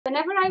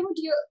whenever I would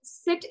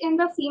sit in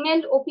the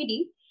female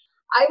OPD,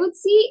 I would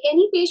see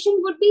any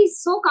patient would be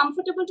so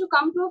comfortable to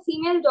come to a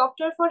female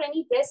doctor for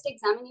any breast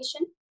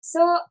examination.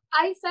 So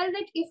I felt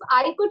that if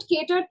I could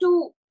cater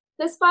to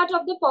this part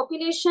of the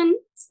population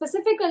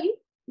specifically,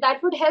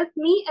 that would help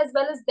me as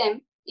well as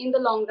them in the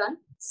long run.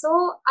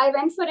 So I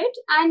went for it,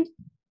 and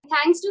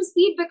thanks to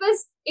Speed,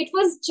 because it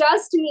was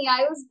just me.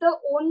 I was the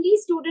only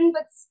student,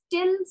 but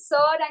still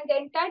sir and the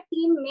entire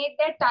team made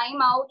their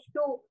time out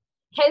to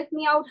help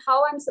me out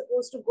how I'm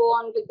supposed to go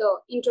on with the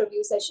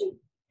interview session.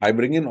 I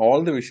bring in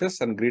all the wishes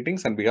and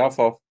greetings on behalf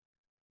of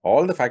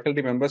all the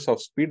faculty members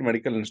of Speed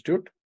Medical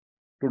Institute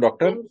to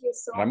Dr.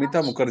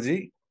 Ramita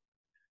Mukherjee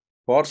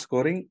for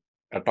scoring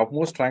a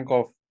topmost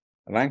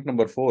rank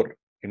number 4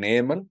 in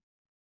AML,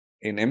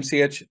 in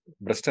MCH,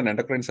 breast and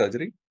endocrine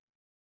surgery,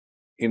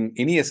 in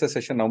INISS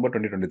session November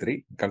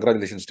 2023.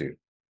 Congratulations to you.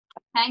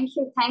 Thank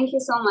you. Thank you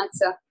so much,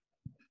 sir.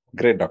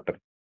 Great, doctor.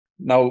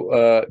 Now,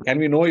 can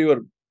we know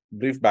your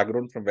brief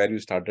background from where you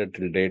started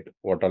till date,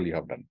 what all you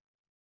have done?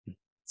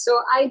 So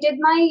I did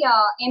my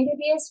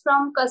MBBS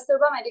from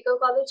Kasturba Medical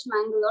College,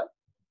 Mangalore.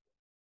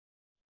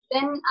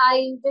 Then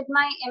I did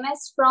my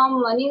MS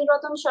from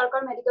Neelratan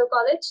Sharkar Medical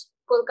College,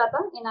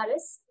 Kolkata,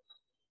 INISS.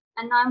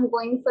 And now I'm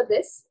going for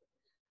this.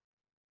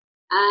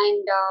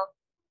 And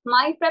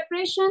my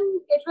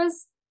preparation,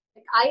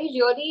 I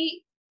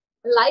really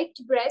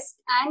liked breast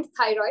and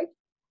thyroid.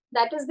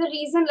 That is the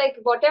reason, like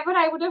whatever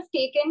I would have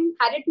taken,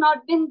 had it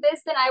not been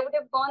this, then I would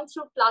have gone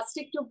through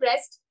plastic to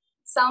breast.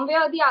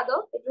 Somewhere or the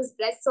other, it was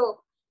breast. So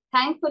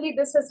thankfully,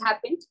 this has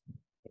happened.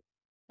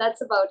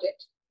 That's about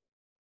it.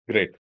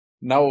 Great.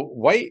 Now,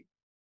 why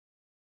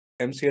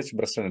MCH,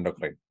 breast and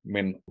endocrine? I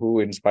mean,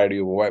 who inspired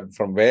you? Why,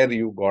 from where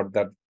you got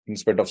that in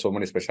spite of so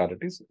many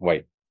specialties?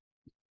 Why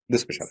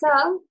this specialty?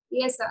 Sir,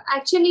 yes, sir.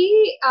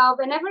 Actually,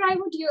 whenever I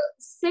would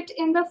sit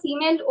in the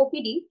female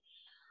OPD,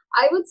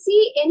 I would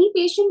see any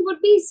patient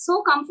would be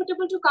so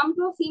comfortable to come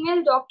to a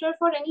female doctor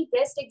for any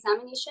breast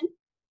examination.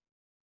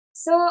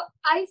 So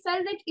I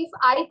felt that if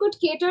I could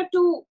cater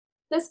to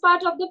this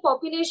part of the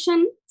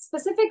population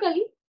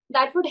specifically,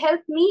 that would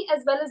help me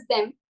as well as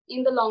them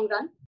in the long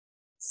run.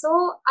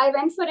 So I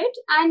went for it,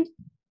 and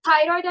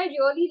thyroid, I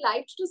really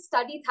liked to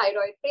study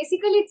thyroid.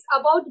 Basically, it's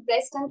about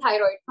breast and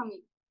thyroid for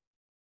me.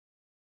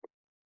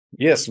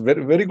 Yes,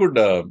 very, very good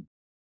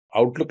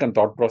outlook and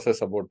thought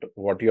process about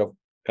what you have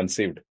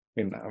conceived.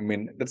 I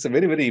mean, that's a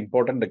very, very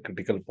important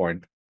critical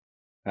point.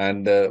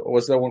 And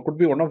could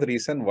be one of the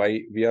reasons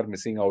why we are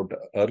missing out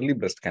early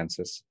breast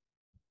cancers.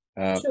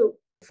 True.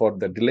 For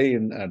the delay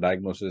in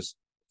diagnosis,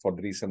 for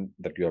the reason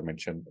that you have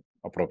mentioned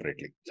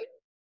appropriately.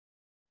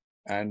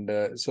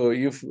 And so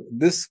if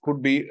this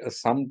could be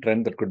some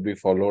trend that could be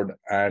followed,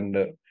 and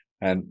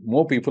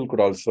more people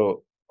could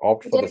also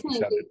opt for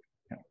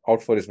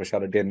the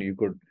specialty, and you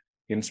could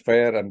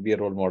inspire and be a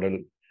role model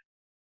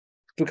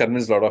to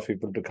convince a lot of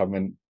people to come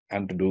in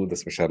and to do the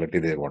specialty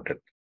they wanted.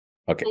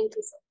 Okay. Thank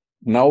you, sir.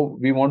 Now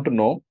we want to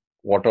know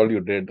what all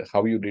you did,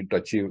 how you did to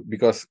achieve,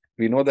 because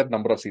we know that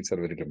number of seats are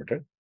very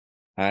limited.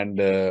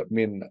 And I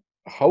mean,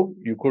 how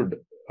you could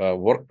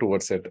work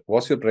towards it.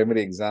 Was your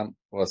primary exam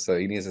was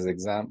INISS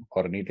exam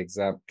or a NEET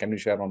exam? Can you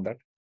share on that?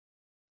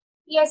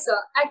 Yes, sir.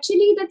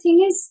 Actually, the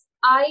thing is,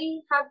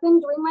 I have been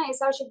doing my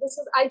SRship.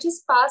 I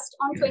just passed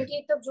on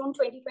 28th of June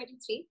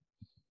 2023.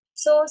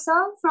 So,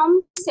 sir,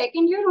 from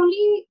second year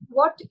only,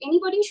 what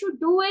anybody should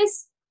do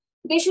is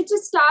they should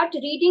just start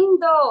reading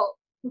the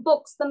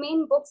books, the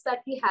main books that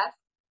we have.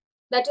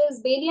 That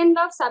is Bailey and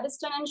Love,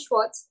 Sabiston and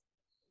Schwartz.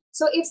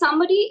 So if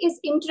somebody is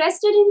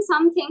interested in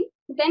something,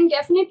 then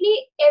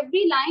definitely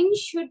every line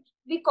should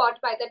be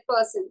caught by that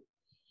person.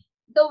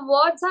 The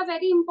words are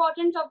very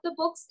important of the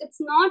books.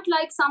 It's not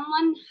like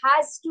someone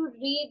has to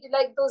read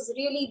like those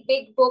really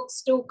big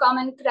books to come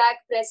and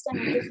crack breast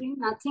and everything.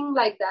 Nothing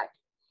like that.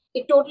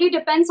 It totally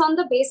depends on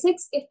the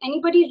basics. If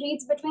anybody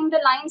reads between the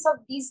lines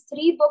of these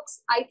 3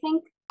 books, I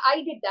think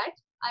I did that.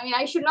 I mean,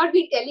 I should not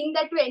be telling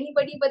that to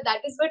anybody, but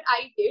that is what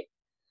I did.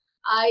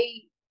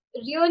 I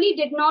really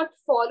did not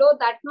follow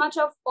that much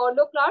of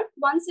Orlo Clark.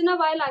 Once in a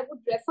while, I would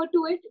refer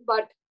to it,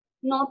 but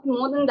not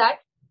more than that.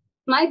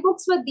 My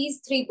books were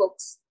these 3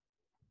 books.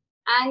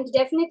 And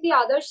definitely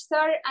others,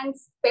 sir, and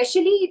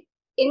especially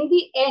in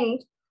the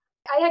end,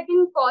 I had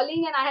been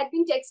calling and I had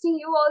been texting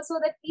you also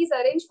that please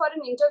arrange for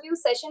an interview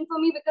session for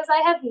me, because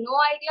I have no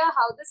idea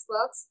how this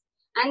works.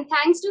 And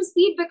thanks to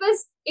Speed,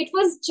 because it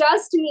was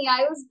just me.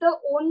 I was the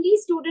only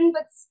student,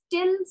 but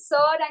still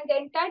sir and the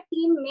entire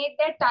team made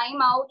their time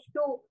out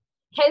to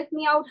help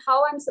me out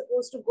how I'm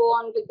supposed to go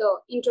on with the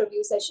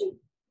interview session,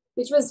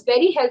 which was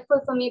very helpful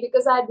for me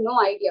because I had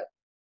no idea.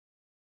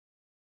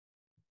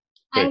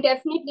 Great. And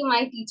definitely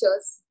my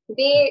teachers,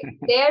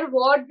 their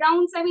ward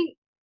rounds, I mean,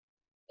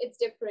 it's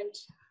different.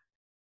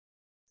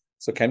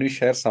 So can you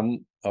share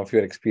some of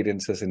your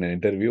experiences in an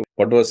interview?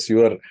 What was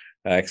your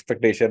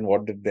expectation?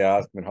 What did they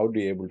ask? And how do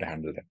you able to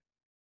handle that?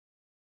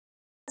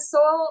 So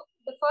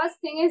the first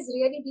thing is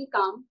really be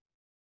calm.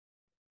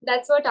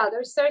 That's what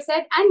others sir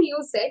said. And you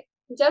said,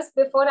 just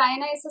before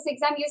INISS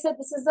exam, you said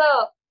this is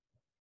a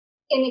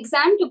an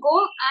exam to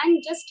go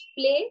and just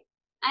play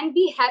and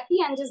be happy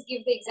and just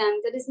give the exam.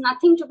 There is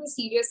nothing to be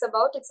serious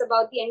about. It's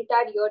about the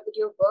entire year that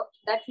you've worked.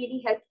 That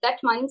really helps. That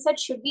mindset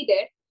should be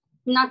there.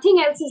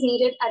 Nothing else is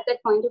needed at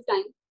that point of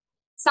time.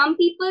 Some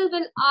people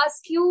will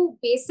ask you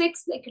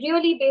basics, like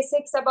really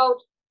basics about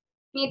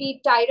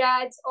maybe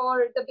thyroids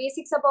or the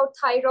basics about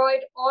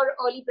thyroid or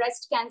early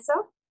breast cancer.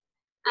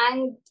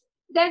 And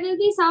there will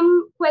be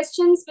some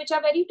questions which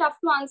are very tough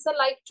to answer,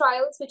 like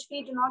trials, which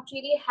we do not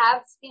really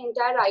have the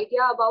entire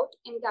idea about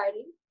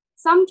entirely.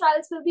 Some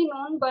trials will be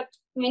known, but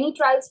many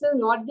trials will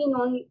not be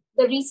known,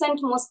 the recent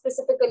most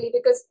specifically,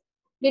 because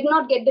we did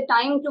not get the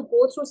time to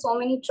go through so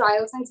many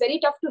trials and it's very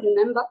tough to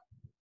remember.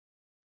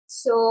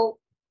 So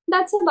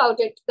that's about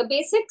it. The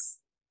basics,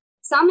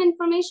 some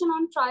information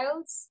on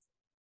trials,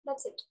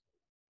 that's it.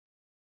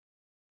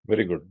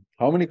 Very good.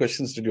 How many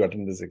questions did you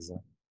attend this exam?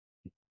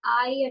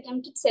 I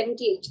attempted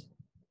 78.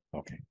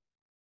 Okay.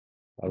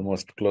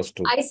 Almost close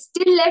to. I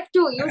still left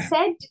 2. You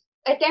said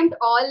attempt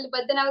all,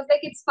 but then I was like,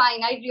 it's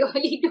fine. I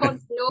really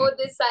don't know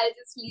this. I'll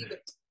just leave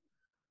it.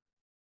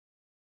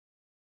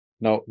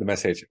 Now, the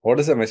message. What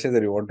is the message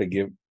that you want to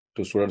give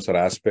to students who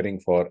are aspiring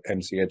for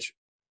MCH,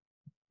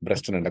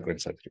 breast and endocrine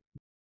surgery?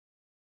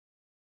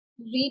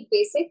 Read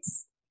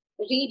basics.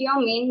 Read your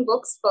main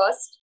books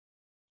first.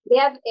 They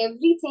have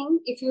everything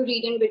if you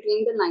read in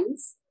between the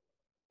lines.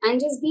 And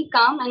just be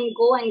calm and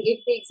go and give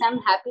the exam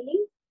happily.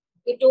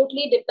 It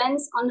totally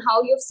depends on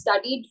how you've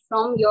studied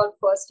from your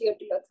first year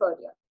to your third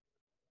year.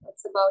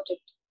 That's about it.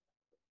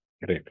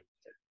 Great.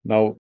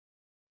 Now,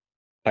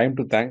 time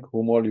to thank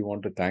whom all you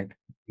want to thank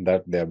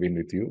that they have been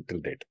with you till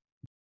date.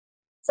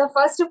 So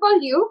first of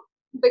all, you,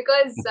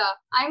 because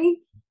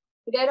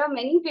there are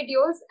many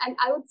videos and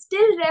I would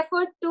still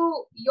refer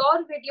to your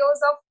videos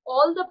of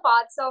all the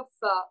parts of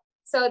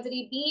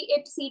surgery, be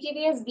it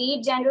CTVS, be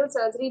it general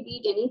surgery,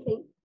 be it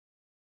anything.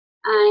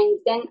 And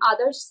then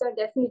others, sir,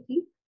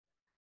 definitely.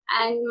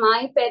 And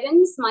my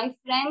parents, my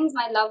friends,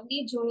 my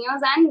lovely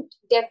juniors, and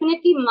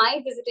definitely my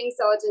visiting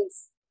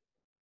surgeons.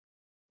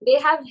 They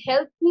have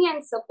helped me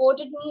and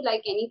supported me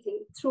like anything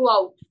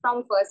throughout,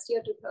 from first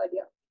year to third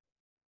year.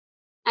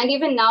 And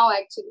even now,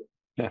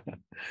 actually.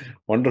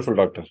 Wonderful,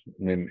 doctor. I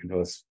mean, it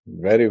was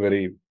very,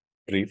 very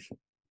brief.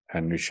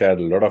 And we shared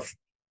a lot of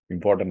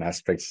important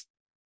aspects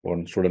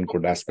one student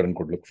aspirant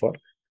could look for.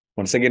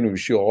 Once again, we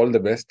wish you all the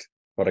best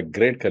for a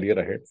great career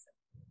ahead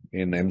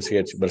in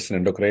MCH, breast and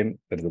endocrine.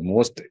 That is the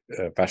most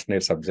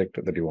passionate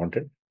subject that you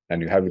wanted,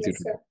 and you have with you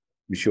today.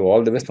 Wish you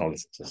all the best and all the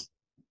success.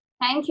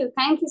 Thank you.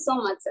 Thank you so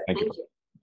much, sir. Thank you. You.